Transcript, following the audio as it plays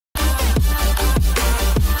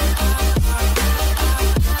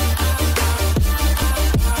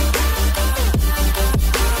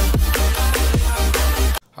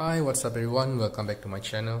Hi, what's up everyone? Welcome back to my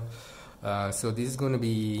channel. So this is going to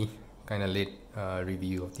be kind of late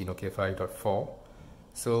review of the Nokia 5.4.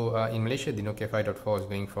 So in Malaysia, the Nokia 5.4 is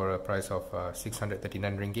going for a price of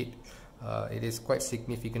 639 ringgit. It is quite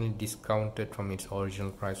significantly discounted from its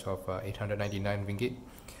original price of 899 ringgit.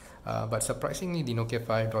 But surprisingly, the Nokia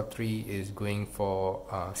 5.3 is going for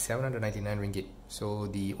 799 ringgit. So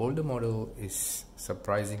the older model is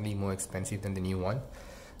surprisingly more expensive than the new one.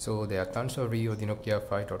 So there are tons of reviews of the Nokia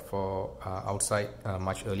 5.4 outside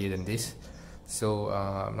much earlier than this. So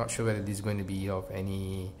I'm not sure whether this is going to be of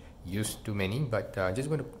any use to many, but just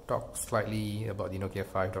going to talk slightly about the Nokia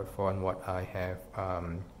 5.4 and what I have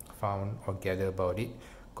found or gathered about it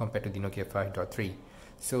compared to the Nokia 5.3.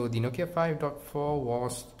 So the Nokia 5.4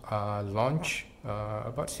 was launched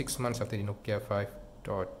about 6 months after the Nokia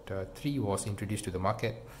 5.3 was introduced to the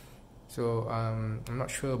market. So I'm not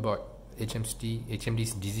sure about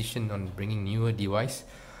HMD's decision on bringing newer device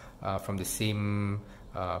from the same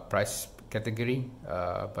price category,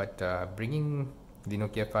 but bringing the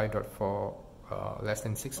Nokia 5.4 less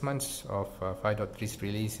than 6 months of 5.3's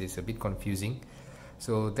release is a bit confusing.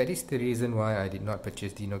 So that is the reason why I did not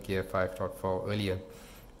purchase the Nokia 5.4 earlier.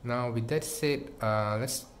 Now with that said,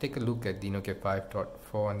 let's take a look at the Nokia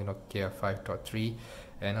 5.4 and the Nokia 5.3,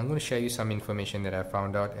 and I'm going to share you some information that I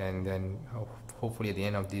found out, and then hopefully at the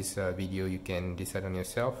end of this video you can decide on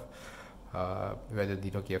yourself whether the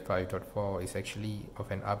Nokia 5.4 is actually of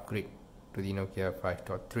an upgrade to the Nokia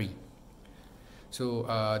 5.3. So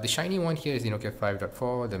the shiny one here is the Nokia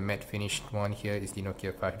 5.4, the matte finished one here is the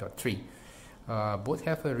Nokia 5.3. Both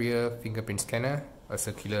have a rear fingerprint scanner, a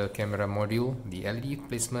circular camera module. The LED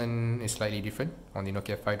placement is slightly different. On the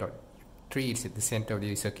Nokia 5.3 it's at the center of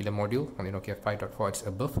the circular module. On the Nokia 5.4 it's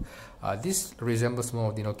above. This resembles more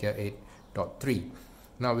of the Nokia 8.3.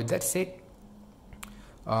 Now with that said,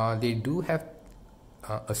 they do have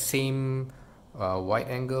a same wide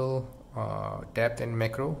angle, depth and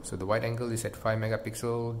macro. So the wide angle is at 5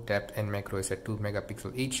 megapixel, depth and macro is at 2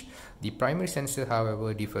 megapixel each. The primary sensor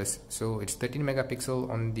however differs, so it's 13 megapixel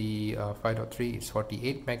on the 5.3, it's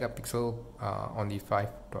 48 megapixel on the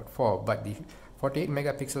 5.4, but the 48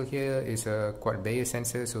 megapixel here is a quad Bayer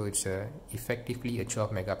sensor, so it's effectively a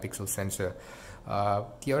 12 megapixel sensor.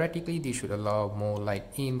 Theoretically they should allow more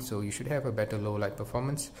light in, so you should have a better low light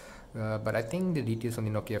performance, but I think the details on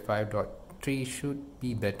the Nokia 5.3 should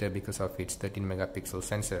be better because of its 13 megapixel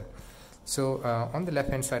sensor. So on the left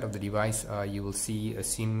hand side of the device you will see a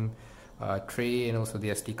SIM tray and also the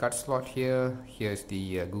SD card slot here. Here's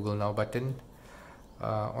the Google Now button.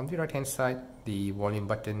 On the right hand side, the volume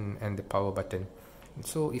button and the power button.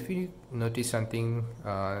 So if you notice something,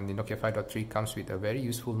 the Nokia 5.3 comes with a very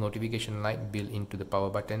useful notification light built into the power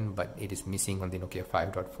button, but it is missing on the Nokia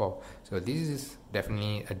 5.4. So this is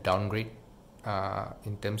definitely a downgrade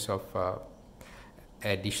in terms of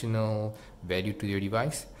additional value to your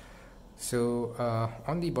device. So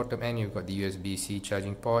on the bottom end you've got the USB-C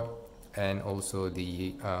charging port and also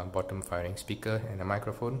the bottom firing speaker and a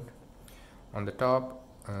microphone. On the top,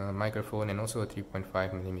 microphone and also a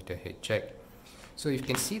 3.5mm head jack. So you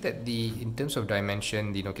can see that in terms of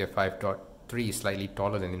dimension, the Nokia 5.3 is slightly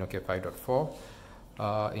taller than the Nokia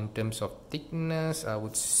 5.4. In terms of thickness, I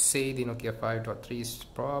would say the Nokia 5.3 is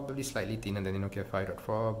probably slightly thinner than the Nokia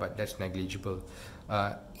 5.4, but that's negligible.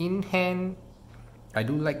 In hand, I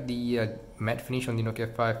do like the matte finish on the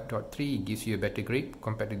Nokia 5.3. It gives you a better grip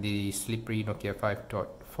compared to the slippery Nokia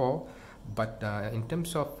 5.4. But in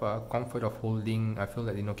terms of comfort of holding, I feel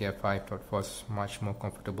that the Nokia 5.4 is much more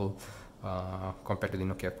comfortable compared to the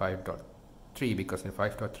Nokia 5.3, because the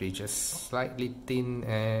 5.3 is just slightly thin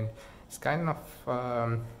and it's kind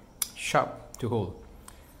of sharp to hold.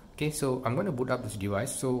 Okay, so I'm going to boot up this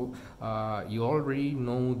device. So you already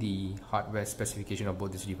know the hardware specification of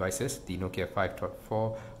both these devices. The Nokia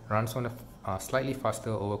 5.4 runs on a slightly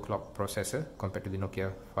faster overclock processor compared to the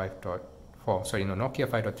Nokia 5.4. Nokia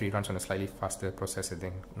 5.3 runs on a slightly faster processor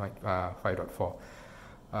than 5.4.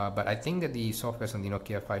 But I think that the software on the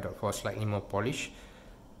Nokia 5.4 is slightly more polished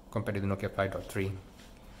compared to the Nokia 5.3.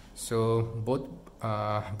 So both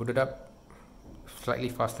booted up slightly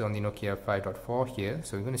faster on the Nokia 5.4 here.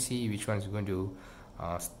 So we're going to see which one is going to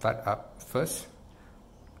start up first.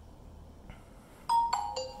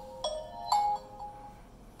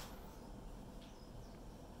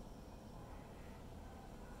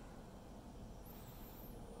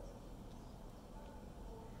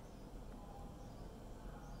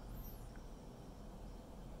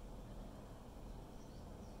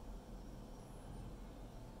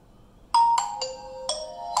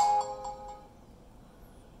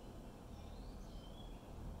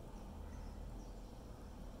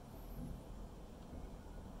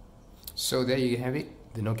 So there you have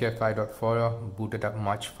it. The Nokia 5.4 booted up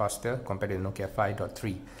much faster compared to the Nokia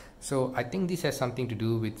 5.3. So I think this has something to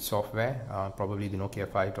do with software. Probably the Nokia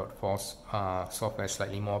 5.4's software is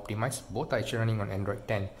slightly more optimized. Both are actually running on Android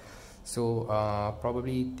 10. So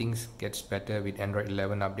probably things gets better with Android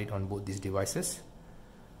 11 update on both these devices.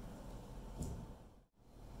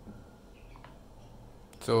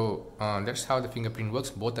 So that's how the fingerprint works.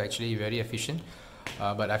 Both are actually very efficient.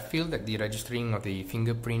 But I feel that the registering of the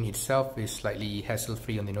fingerprint itself is slightly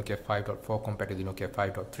hassle-free on the Nokia 5.4 compared to the Nokia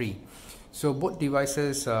 5.3. So both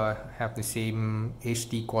devices have the same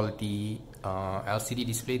HD quality LCD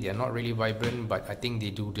display. They are not really vibrant, but I think they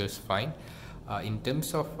do just fine. In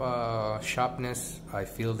terms of sharpness, I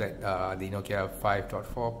feel that the Nokia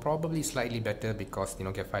 5.4 probably slightly better because the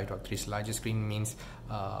Nokia 5.3's larger screen means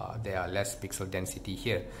there are less pixel density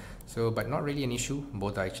here. So, but not really an issue.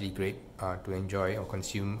 Both are actually great to enjoy or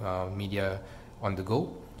consume media on the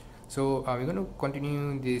go. So we're going to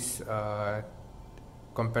continue this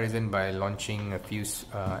comparison by launching a few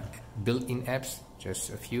built-in apps,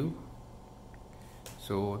 just a few.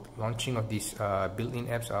 So launching of these built-in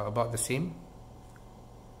apps are about the same.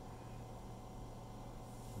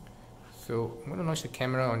 So I'm going to launch the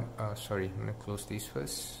camera on, sorry, I'm going to close these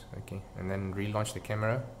first, okay, and then relaunch the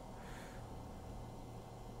camera.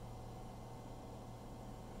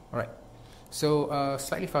 Alright, so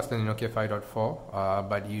slightly faster than the Nokia 5.4,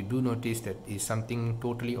 but you do notice that is something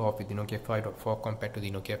totally off with the Nokia 5.4 compared to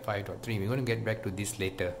the Nokia 5.3. We're going to get back to this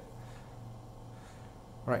later.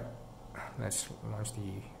 Alright, let's launch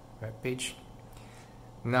the web page.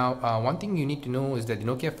 Now, one thing you need to know is that the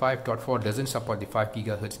Nokia 5.4 doesn't support the 5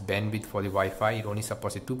 GHz bandwidth for the Wi-Fi. It only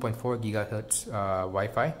supports the 2.4 GHz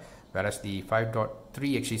Wi-Fi, whereas the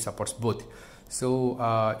 5.3 actually supports both.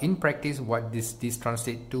 So, in practice, what this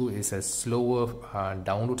translates to is a slower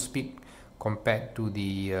download speed compared to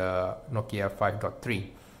the Nokia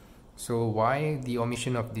 5.3. So, why the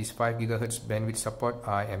omission of this 5 GHz bandwidth support,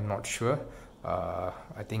 I am not sure.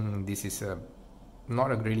 I think this is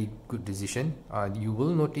not a really good decision. You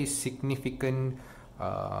will notice significant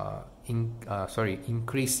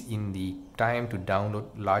increase in the time to download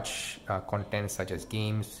large content such as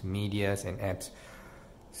games, medias and apps.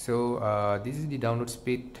 So this is the download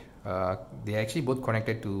speed. They are actually both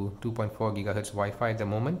connected to 2.4 GHz Wi-Fi at the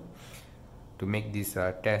moment to make this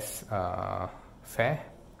test fair.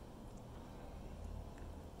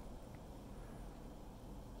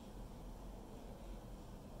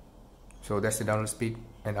 So that's the download speed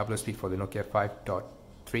and upload speed for the Nokia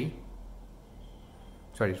 5.3.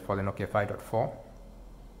 Sorry, for the Nokia 5.4.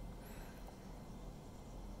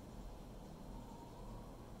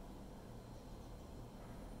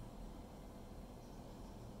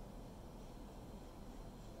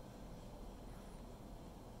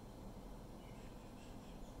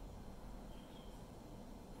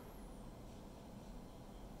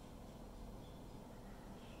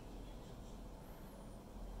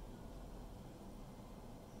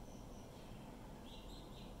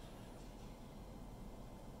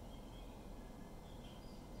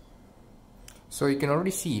 So you can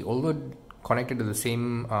already see, although connected to the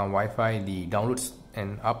same Wi-Fi, the downloads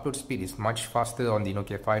and upload speed is much faster on the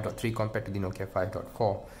Nokia 5.3 compared to the Nokia 5.4.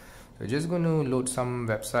 So just going to load some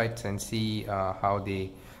websites and see how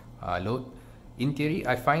they load. In theory,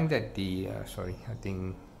 I find that the, sorry, I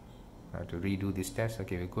think I have to redo this test.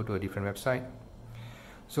 Okay, we'll go to a different website.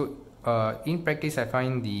 So in practice, I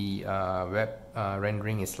find the web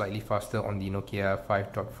rendering is slightly faster on the Nokia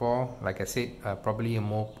 5.4. Like I said, probably a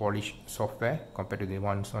more polished software compared to the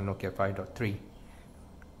ones on Nokia 5.3.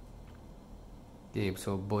 Okay,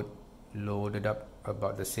 so both loaded up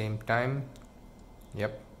about the same time.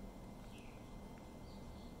 Yep.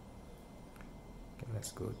 Okay,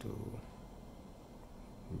 let's go to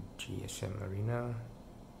GSM Arena.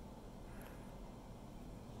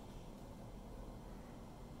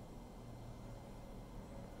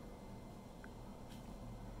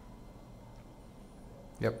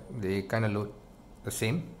 Yep, they kind of load the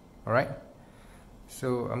same. Alright,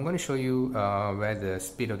 so I'm going to show you where the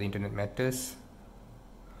speed of the internet matters.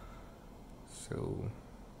 So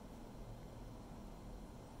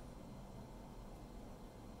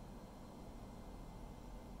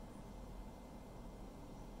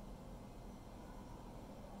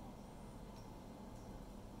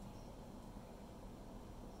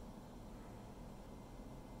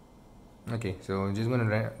okay, so I'm just going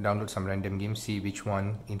to download some random games, see which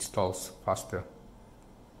one installs faster.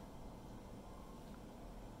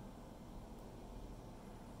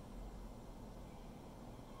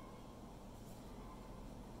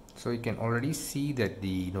 So you can already see that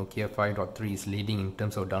the Nokia 5.3 is leading in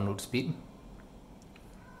terms of download speed.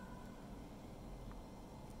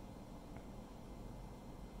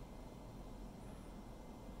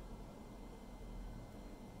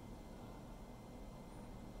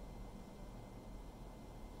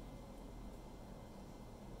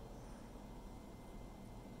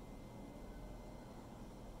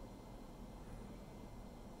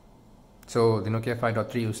 So the Nokia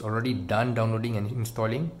 5.3 is already done downloading and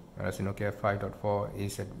installing, whereas the Nokia 5.4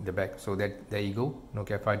 is at the back. So that there you go,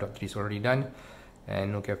 Nokia 5.3 is already done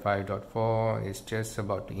and Nokia 5.4 is just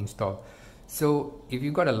about to install. So if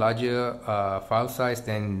you've got a larger file size,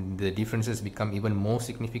 then the differences become even more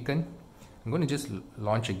significant. I'm going to just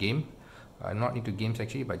launch a game, not into games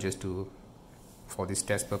actually, but just for this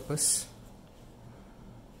test purpose.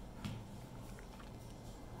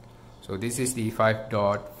 So this is the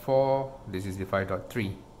 5.4, this is the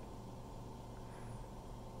 5.3.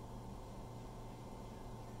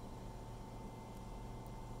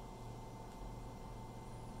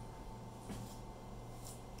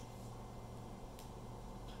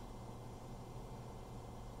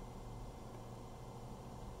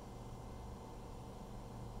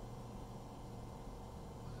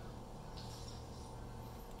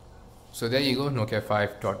 So there you go, Nokia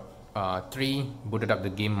 5.3 booted up the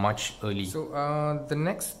game much early. So the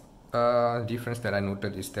next difference that I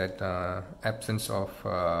noted is that absence of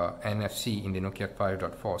NFC in the Nokia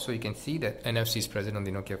 5.4. So you can see that NFC is present on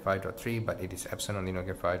the Nokia 5.3, but it is absent on the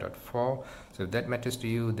Nokia 5.4. So if that matters to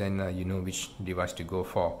you, then you know which device to go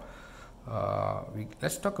for.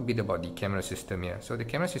 Let's talk a bit about the camera system here. So the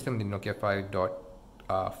camera system in the Nokia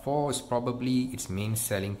 5.4 is probably its main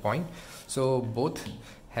selling point. So both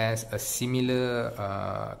has a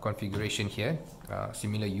similar configuration here,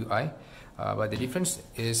 similar UI, but the difference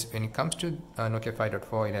is when it comes to Nokia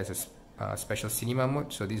 5.4, it has a special cinema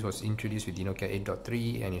mode. So this was introduced with the Nokia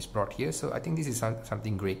 8.3 and is brought here. So I think this is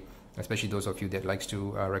something great, especially those of you that likes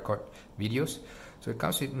to record videos. So it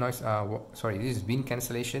comes with noise, this is wind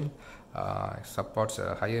cancellation, supports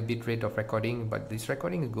a higher bit rate of recording, but this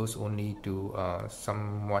recording goes only to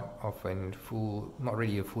somewhat of a full, not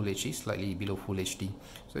really a full HD, slightly below full HD.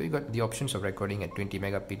 So you got the options of recording at 20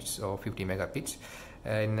 megabits or 50 megabits.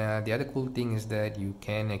 And the other cool thing is that you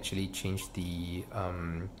can actually change the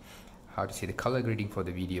the color grading for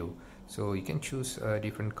the video. So you can choose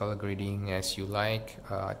different color grading as you like.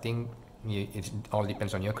 I think it all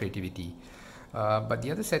depends on your creativity. But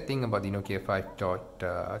the other sad thing about the Nokia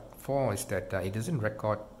 5.4 is that it doesn't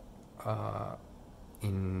record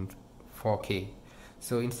in 4K.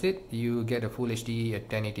 So instead you get a full HD at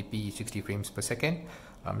 1080p 60 frames per second.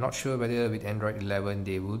 I'm not sure whether with Android 11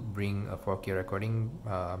 they would bring a 4K recording.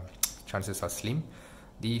 Chances are slim.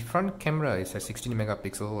 The front camera is a 16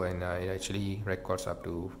 megapixel and it actually records up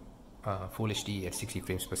to full HD at 60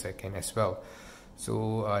 frames per second as well.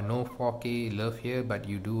 So no 4K love here, but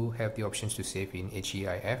you do have the options to save in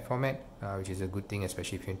HEIF format, which is a good thing,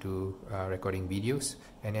 especially if you're into recording videos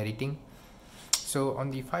and editing. So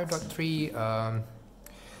on the 5.3,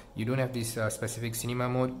 you don't have this specific cinema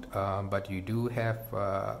mode, but you do have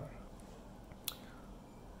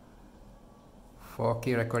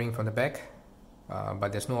 4K recording from the back.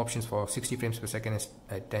 But there's no options for 60 frames per second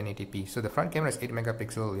at 1080p. So the front camera is 8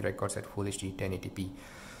 megapixel, it records at full HD 1080p.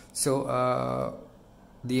 So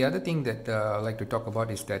the other thing that I'd like to talk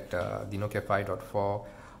about is that the Nokia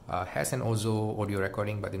 5.4 has an Ozo audio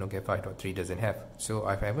recording, but the Nokia 5.3 doesn't have. So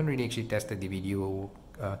I haven't really actually tested the video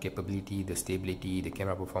capability, the stability, the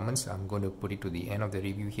camera performance. I'm going to put it to the end of the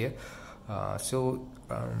review here.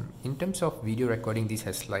 In terms of video recording, this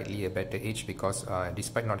has slightly a better edge because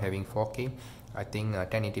despite not having 4K, I think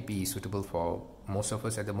 1080p is suitable for most of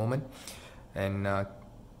us at the moment. And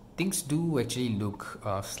things do actually look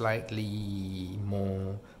slightly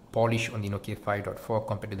more polished on the Nokia 5.4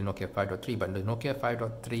 compared to the Nokia 5.3, but the Nokia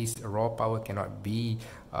 5.3's raw power cannot be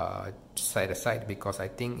side aside because I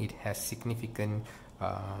think it has significant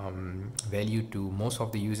value to most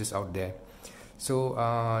of the users out there. So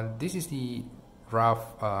this is the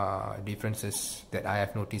rough differences that I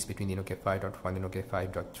have noticed between the Nokia 5.4 and the Nokia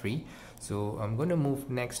 5.3. So I'm going to move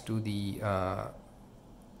next to the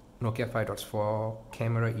Nokia 5.4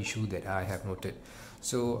 camera issue that I have noted.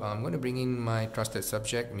 So I'm going to bring in my trusted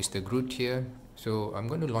subject, Mr. Groot here. So I'm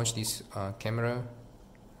going to launch this camera.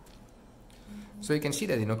 So you can see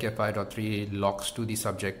that the Nokia 5.3 locks to the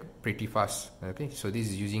subject pretty fast. Okay, so this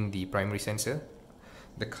is using the primary sensor.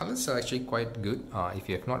 The colors are actually quite good. If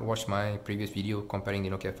you have not watched my previous video comparing the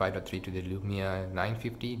Nokia 5.3 to the Lumia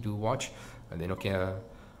 950, do watch. The Nokia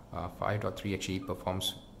 5.3 actually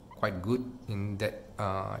performs quite good in that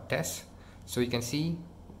test. So you can see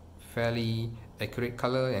fairly accurate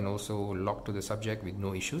color and also locked to the subject with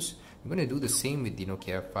no issues. I'm going to do the same with the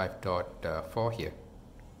Nokia 5.4 here.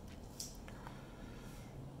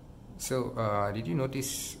 So did you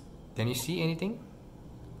notice, can you see anything?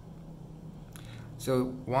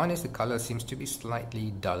 So one is the color seems to be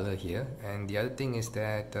slightly duller here, and the other thing is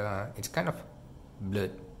that it's kind of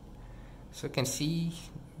blurred. So you can see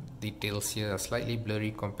details here are slightly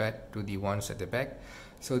blurry compared to the ones at the back.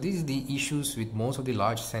 So this is the issues with most of the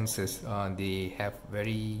large sensors. They have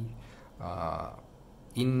very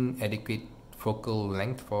inadequate focal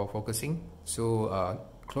length for focusing. So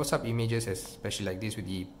close-up images, especially like this with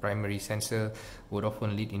the primary sensor, would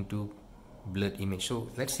often lead into blurred image. So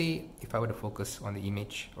let's say if I were to focus on the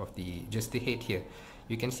image of just the head here,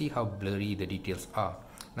 you can see how blurry the details are.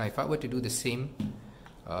 Now if I were to do the same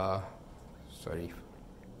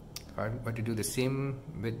if I were to do the same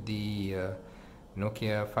with the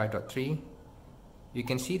Nokia 5.3, you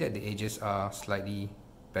can see that the edges are slightly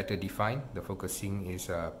better defined. The focusing is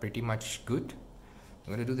pretty much good.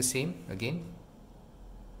 I'm going to do the same again.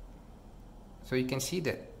 So you can see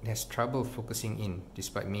that it has trouble focusing in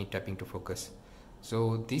despite me tapping to focus.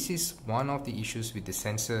 So this is one of the issues with the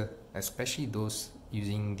sensor, especially those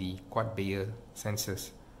using the quad Bayer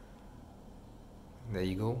sensors. There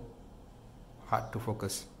you go, hard to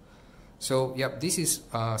focus. So yeah, this is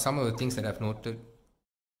some of the things that I've noted